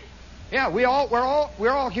 Yeah, we're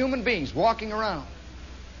all human beings walking around.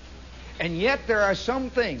 And yet there are some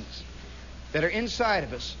things that are inside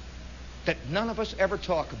of us that none of us ever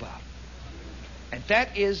talk about. And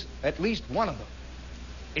that is, at least one of them,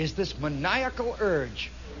 is this maniacal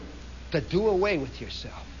urge to do away with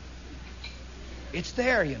yourself. It's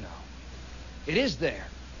there, you know. It is there.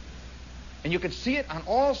 And you can see it on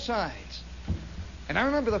all sides. And I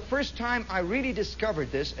remember the first time I really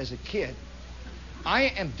discovered this as a kid. I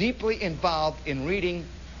am deeply involved in reading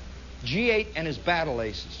G8 and his battle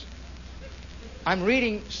aces. I'm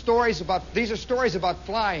reading stories about, these are stories about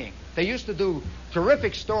flying. They used to do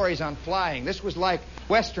terrific stories on flying. This was like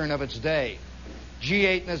Western of its day.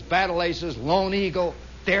 G8 and his battle aces, Lone Eagle,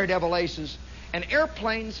 Daredevil aces. And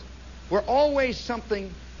airplanes were always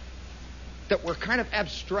something that were kind of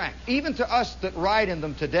abstract. Even to us that ride in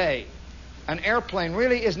them today, an airplane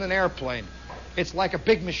really isn't an airplane. It's like a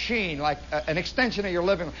big machine, like an extension of your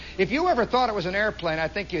living room. If you ever thought it was an airplane, I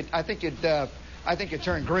think you'd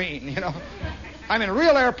turn green, you know. I mean, a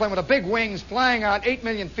real airplane with a big wings flying out 8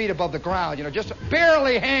 million feet above the ground, you know, just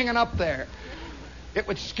barely hanging up there. It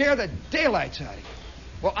would scare the daylights out of you.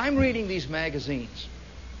 Well, I'm reading these magazines,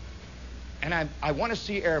 and I want to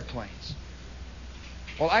see airplanes.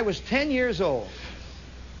 Well, I was 10 years old.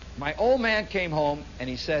 My old man came home, and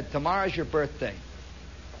he said, tomorrow's your birthday.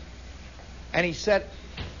 And he said,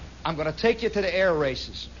 I'm going to take you to the air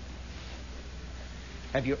races.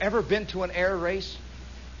 Have you ever been to an air race?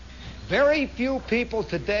 Very few people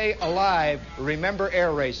today alive remember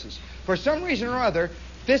air races. For some reason or other,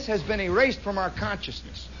 this has been erased from our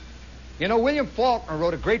consciousness. You know, William Faulkner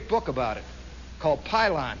wrote a great book about it called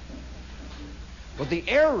Pylons. Well, the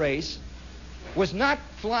air race was not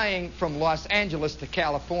flying from Los Angeles to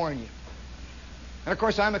California. And, of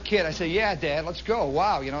course, I'm a kid. I say, yeah, Dad, let's go.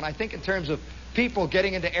 Wow, you know, and I think in terms of people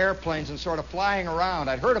getting into airplanes and sort of flying around.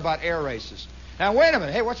 I'd heard about air races. Now, wait a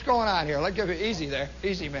minute. Hey, what's going on here? Let's give it easy there.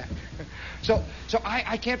 Easy, man. So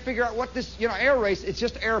I can't figure out what this, you know, air race, it's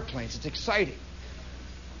just airplanes. It's exciting.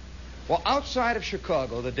 Well, outside of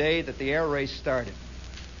Chicago, the day that the air race started,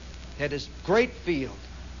 had this great field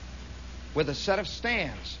with a set of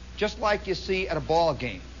stands, just like you see at a ball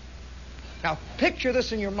game. Now, picture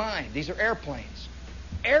this in your mind. These are airplanes.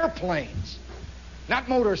 Airplanes. Not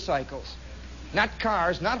motorcycles. Not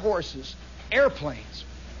cars. Not horses. Airplanes.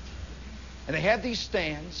 And they have these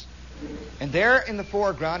stands, and there in the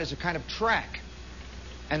foreground is a kind of track.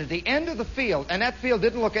 And at the end of the field, and that field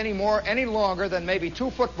didn't look any longer than maybe 2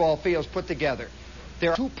 football fields put together.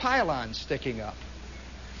 there are 2 pylons sticking up.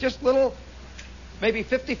 Just little, maybe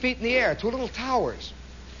 50 feet in the air, 2 little towers.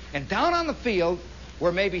 And down on the field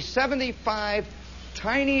were maybe 75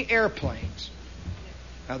 tiny airplanes.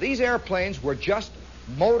 Now, these airplanes were just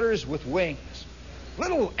motors with wings.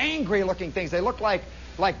 Little angry-looking things. They look like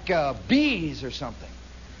bees or something.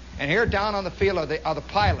 And here down on the field are the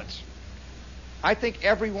pilots. I think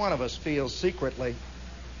every one of us feels secretly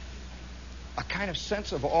a kind of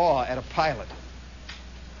sense of awe at a pilot.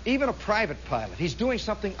 Even a private pilot. He's doing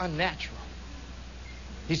something unnatural.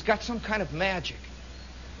 He's got some kind of magic.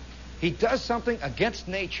 He does something against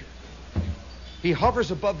nature. He hovers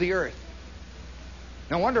above the earth.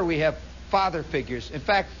 No wonder we have father figures. In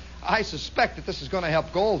fact, I suspect that this is going to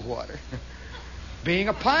help Goldwater. Being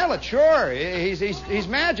a pilot, sure. He's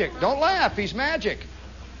magic. Don't laugh. He's magic.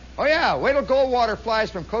 Oh, yeah. Wait till Goldwater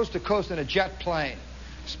flies from coast to coast in a jet plane,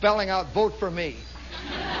 spelling out, "Vote for me."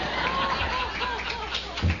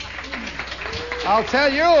 I'll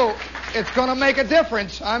tell you, it's going to make a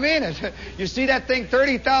difference. I mean it. You see that thing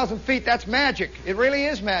 30,000 feet? That's magic. It really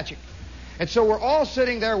is magic. And so we're all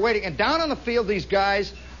sitting there waiting. And down on the field, these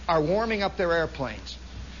guys are warming up their airplanes.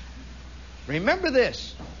 Remember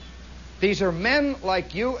this. These are men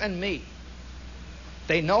like you and me.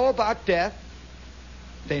 They know about death.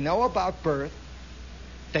 They know about birth.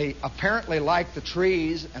 They apparently like the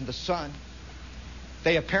trees and the sun.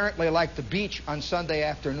 They apparently like the beach on Sunday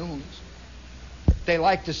afternoons. They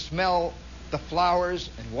like to smell the flowers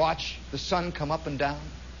and watch the sun come up and down.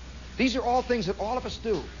 These are all things that all of us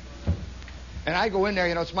do. And I go in there,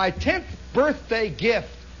 it's my 10th birthday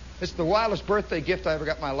gift. It's the wildest birthday gift I ever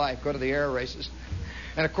got in my life. Go to the air races.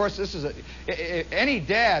 And, of course, this is any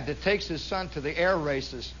dad that takes his son to the air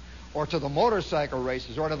races or to the motorcycle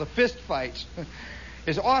races or to the fist fights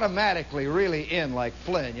is automatically really in like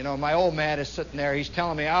Flynn. My old man is sitting there. He's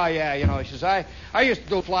telling me, oh, yeah, he says, I used to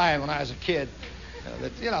go flying when I was a kid.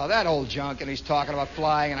 That old junk. And he's talking about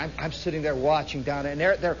flying. And I'm sitting there watching down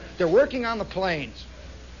there. And they're working on the planes.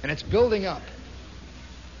 And it's building up.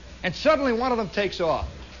 And suddenly one of them takes off.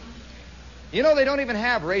 They don't even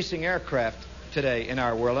have racing aircraft today in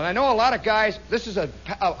our world. And I know a lot of guys, this is a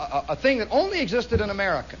thing that only existed in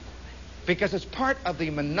America because it's part of the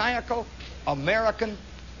maniacal American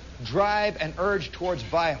drive and urge towards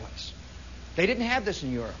violence. They didn't have this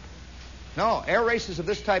in Europe. No, air races of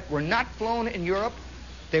this type were not flown in Europe.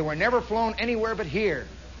 They were never flown anywhere but here.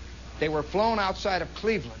 They were flown outside of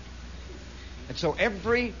Cleveland. And so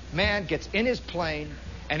every man gets in his plane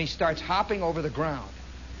and he starts hopping over the ground.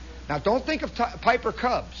 Now, don't think of Piper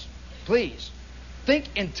Cubs, please. Think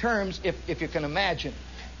in terms, if you can imagine,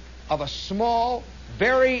 of a small,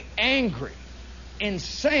 very angry,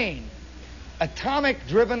 insane,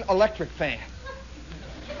 atomic-driven electric fan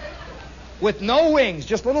with no wings,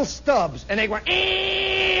 just little stubs, and they go,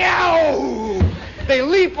 eeeow! They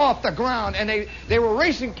leap off the ground, and they were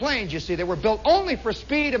racing planes, you see. They were built only for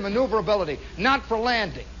speed and maneuverability, not for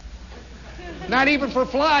landing. Not even for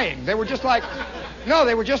flying. They were just like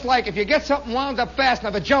if you get something wound up fast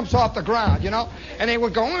enough, it jumps off the ground, And they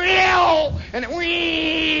would go, and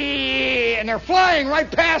they're flying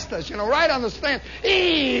right past us, right on the stand.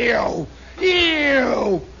 Ew,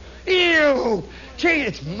 ew, ew. Gee,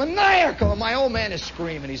 it's maniacal. And my old man is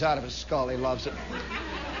screaming. He's out of his skull. He loves it.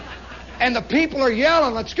 And the people are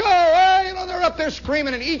yelling, let's go. They're up there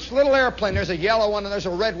screaming. And each little airplane, there's a yellow one, and there's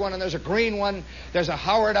a red one, and there's a green one. There's a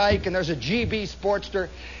Howard Ike, and there's a GB Sportster.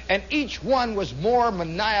 And each one was more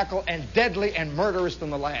maniacal and deadly and murderous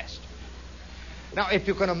than the last. Now, if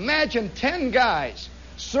you can imagine 10 guys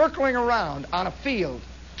circling around on a field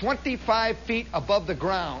 25 feet above the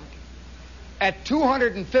ground at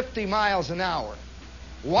 250 miles an hour,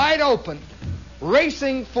 wide open,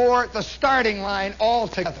 racing for the starting line all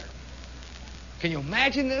together. Can you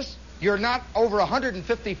imagine this? You're not over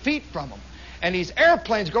 150 feet from them. And these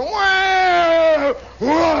airplanes go, whoa,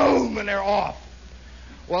 whoa, and they're off.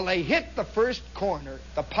 Well, they hit the first corner,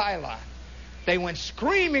 the pylon. They went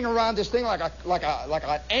screaming around this thing like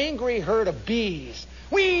an angry herd of bees.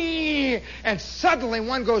 Whee! And suddenly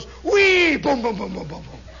one goes, whee! Boom, boom, boom, boom, boom,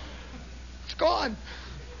 boom. It's gone.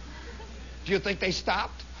 Do you think they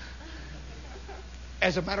stopped?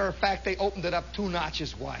 As a matter of fact, they opened it up 2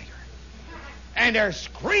 notches wider. And they're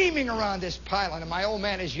screaming around this pylon, and my old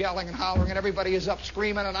man is yelling and hollering, and everybody is up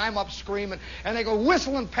screaming, and I'm up screaming, and they go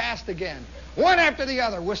whistling past again, one after the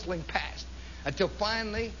other, whistling past, until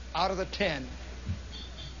finally, out of the 10,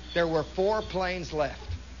 there were 4 planes left.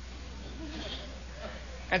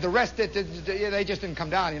 And the rest, they just didn't come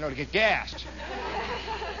down, to get gassed.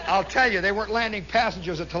 I'll tell you, they weren't landing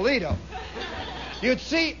passengers at Toledo. You'd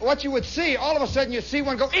see, what you would see, all of a sudden you'd see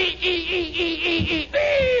one go, gung,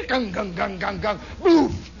 gung, gung, gung, gung,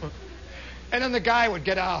 boof. And then the guy would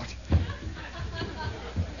get out.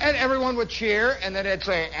 And everyone would cheer, and then it'd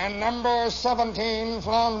say, and number 17,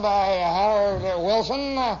 flown by Harold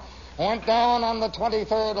Wilson, went down on the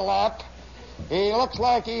 23rd lap. He looks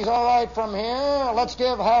like he's all right from here. Let's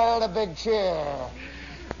give Harold a big cheer.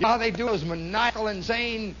 You know how they do those maniacal,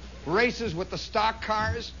 insane races with the stock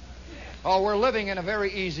cars? Oh, we're living in a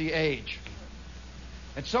very easy age.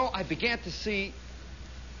 And so I began to see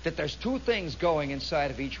that there's two things going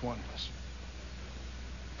inside of each one of us.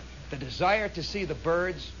 The desire to see the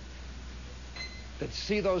birds, to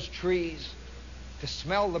see those trees, to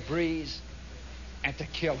smell the breeze, and to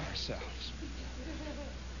kill ourselves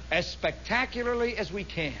as spectacularly as we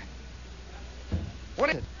can.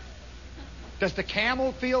 What is it? Does the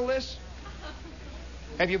camel feel this?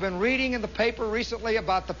 Have you been reading in the paper recently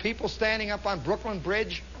about the people standing up on Brooklyn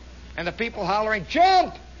Bridge and the people hollering,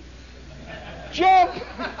 jump! Jump!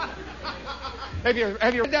 Have you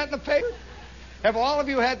read that in the paper? Have all of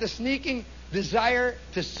you had the sneaking desire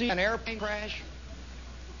to see an airplane crash?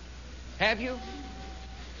 Have you?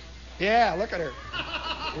 Yeah, look at her.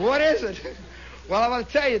 What is it? Well, I'm going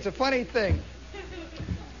to tell you, it's a funny thing.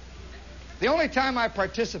 The only time I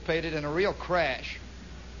participated in a real crash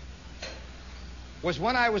was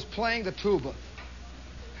when I was playing the tuba.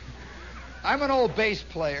 I'm an old bass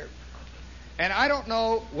player, and I don't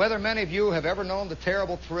know whether many of you have ever known the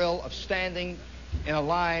terrible thrill of standing in a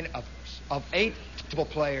line of 8 tuba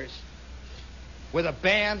players with a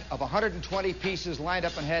band of 120 pieces lined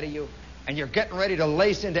up ahead of you, and you're getting ready to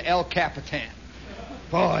lace into El Capitan.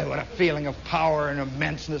 Boy, what a feeling of power and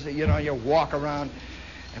immenseness. You know, you walk around.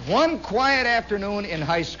 And one quiet afternoon in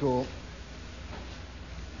high school,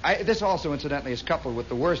 this also, incidentally, is coupled with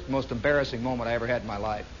the worst, most embarrassing moment I ever had in my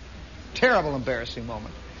life. Terrible, embarrassing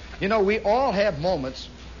moment. You know, we all have moments.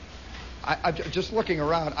 I'm just looking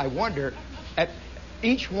around, I wonder at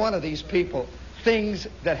each one of these people, things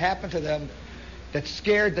that happened to them that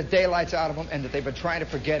scared the daylights out of them and that they've been trying to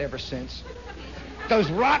forget ever since. Those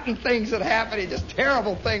rotten things that happen, just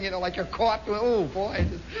terrible thing, you know, like you're caught doing, oh boy,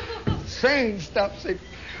 just strange stuff.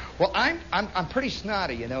 Well, I'm pretty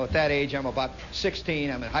snotty, you know. At that age, I'm about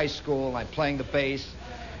 16. I'm in high school, and I'm playing the bass,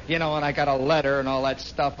 you know, and I got a letter and all that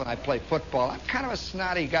stuff, and I play football. I'm kind of a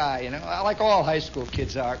snotty guy, you know, like all high school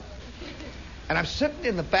kids are. And I'm sitting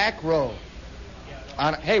in the back row.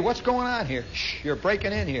 Hey, what's going on here? Shh, you're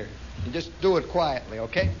breaking in here. You just do it quietly,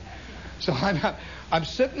 okay? So I'm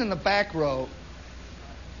sitting in the back row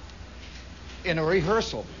in a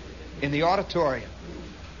rehearsal in the auditorium.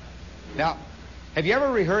 Now, have you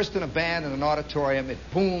ever rehearsed in a band in an auditorium? It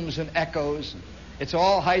booms and echoes. It's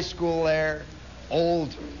all high school there.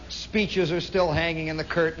 Old speeches are still hanging in the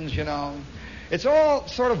curtains, you know. It's all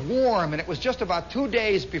sort of warm, and it was just about 2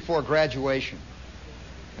 days before graduation.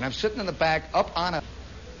 And I'm sitting in the back up on a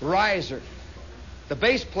riser. The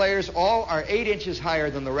bass players all are 8 inches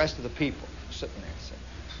higher than the rest of the people sitting there.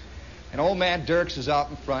 And old man Dirks is out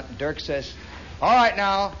in front, and Dirk says, all right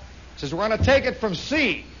now, says, we're going to take it from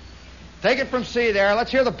C. Take it from C there.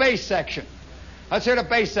 Let's hear the bass section. Let's hear the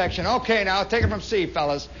bass section. Okay, now, take it from C,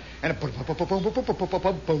 fellas. And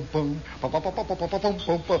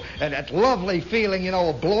that lovely feeling, you know,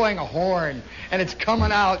 of blowing a horn, and it's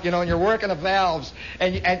coming out, you know, and you're working the valves,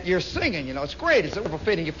 and you're singing, you know. It's great. It's a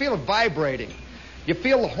feeling. You feel it vibrating. You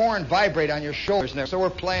feel the horn vibrate on your shoulders there. So we're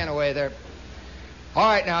playing away there. All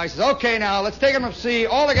right, now, he says, okay, now, let's take it from C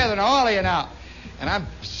all together now, all of you now. And I'm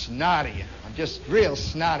snotty. I'm just real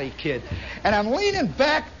snotty kid. And I'm leaning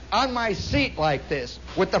back on my seat like this,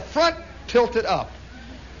 with the front tilted up.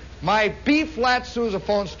 My B-flat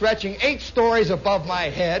sousaphone stretching 8 stories above my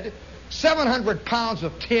head, 700 pounds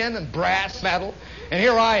of tin and brass metal, and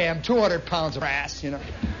here I am, 200 pounds of brass, you know.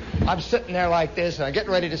 I'm sitting there like this, and I'm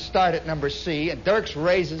getting ready to start at number C, and Dirks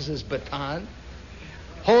raises his baton,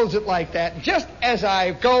 holds it like that. Just as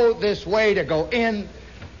I go this way to go in,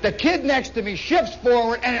 the kid next to me shifts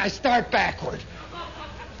forward, and I start backward.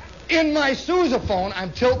 In my sousaphone,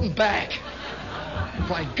 I'm tilting back.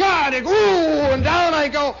 My God, ooh, and down I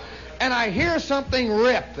go, and I hear something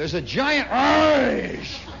rip. There's a giant, I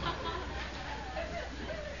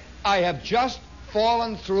have just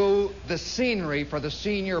fallen through the scenery for the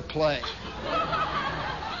senior play,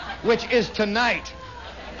 which is tonight,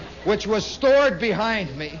 which was stored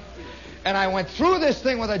behind me. And I went through this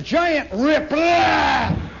thing with a giant rip,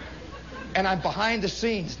 and I'm behind the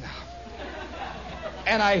scenes now.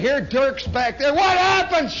 And I hear Dirks back there, what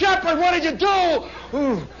happened, Shepard? What did you do?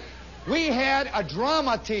 Ooh. We had a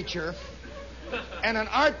drama teacher and an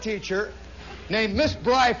art teacher named Miss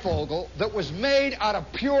Breyfogle that was made out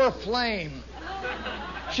of pure flame.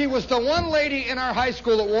 She was the one lady in our high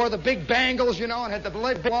school that wore the big bangles, you know, and had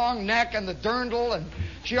the long neck and the dirndl, and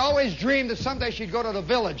she always dreamed that someday she'd go to the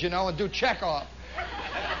village, you know, and do Chekhov.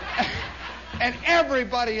 And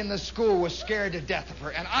everybody in the school was scared to death of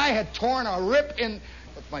her, and I had torn a rip in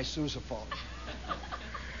with my sousaphone.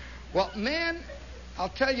 Well, man, I'll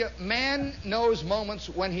tell you, man knows moments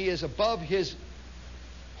when he is above his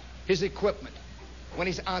equipment, when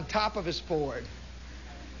he's on top of his Ford.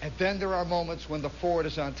 And then there are moments when the Ford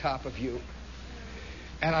is on top of you.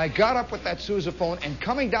 And I got up with that sousaphone, and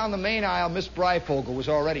coming down the main aisle, Miss Breyfogle was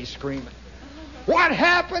already screaming. What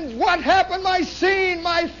happened? What happened? My scene,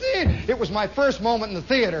 my scene. It was my first moment in the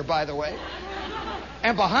theater, by the way.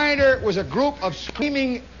 And behind her was a group of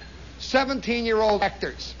screaming 17-year-old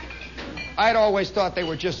actors. I'd always thought they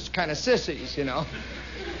were just kind of sissies, you know.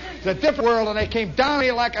 It's a different world, and they came down on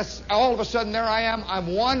me like all of a sudden, there I am.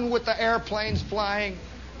 I'm one with the airplanes flying.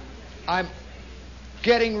 I'm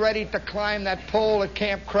getting ready to climb that pole at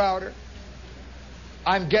Camp Crowder.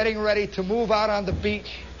 I'm getting ready to move out on the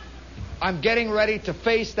beach. I'm getting ready to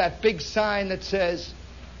face that big sign that says,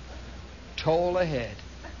 toll ahead.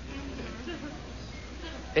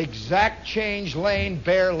 Exact change lane,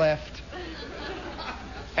 bear left.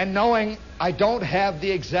 And knowing I don't have the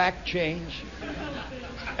exact change.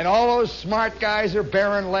 And all those smart guys are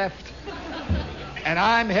bearing left. And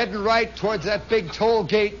I'm heading right towards that big toll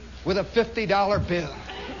gate with a $50 bill.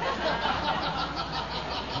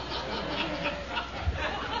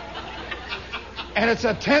 And it's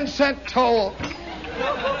a 10-cent toll.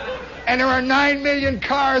 And there are 9 million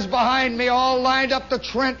cars behind me all lined up to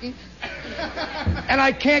Trenton. And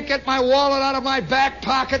I can't get my wallet out of my back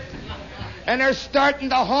pocket. And they're starting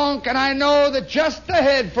to honk, and I know that just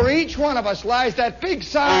ahead for each one of us lies that big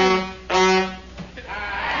sign.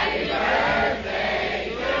 Happy birthday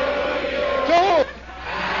to you. To who?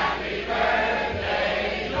 Happy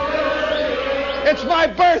birthday to you. It's my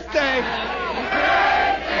birthday. Happy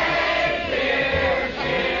birthday, dear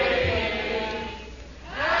Jimmy.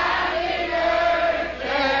 Happy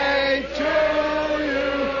birthday to you.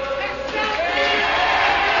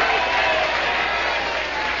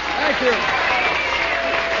 Thank you.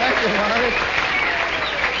 Thank you, Marty.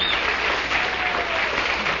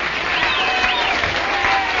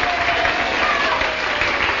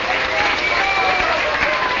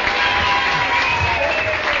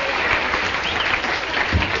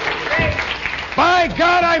 By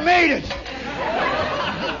God, I made it.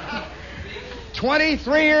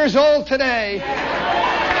 23 years old today.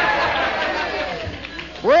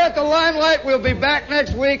 We're at the Limelight. We'll be back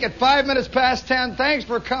next week at 10 minutes past. Thanks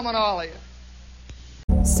for coming, all of you.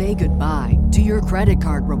 Say goodbye to your credit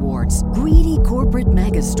card rewards. Greedy corporate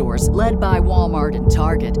mega stores, led by Walmart and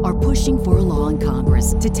Target, are pushing for a law in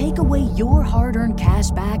Congress to take away your hard-earned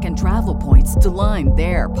cash back and travel points to line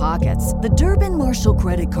their pockets. The Durbin-Marshall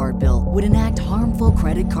credit card bill would enact harmful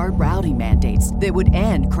credit card routing mandates that would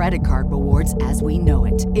end credit card rewards as we know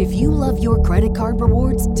it. If you love your credit card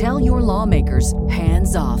rewards, tell your lawmakers,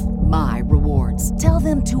 hands off my rewards. Tell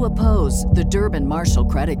them to oppose the Durbin-Marshall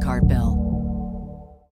credit card bill.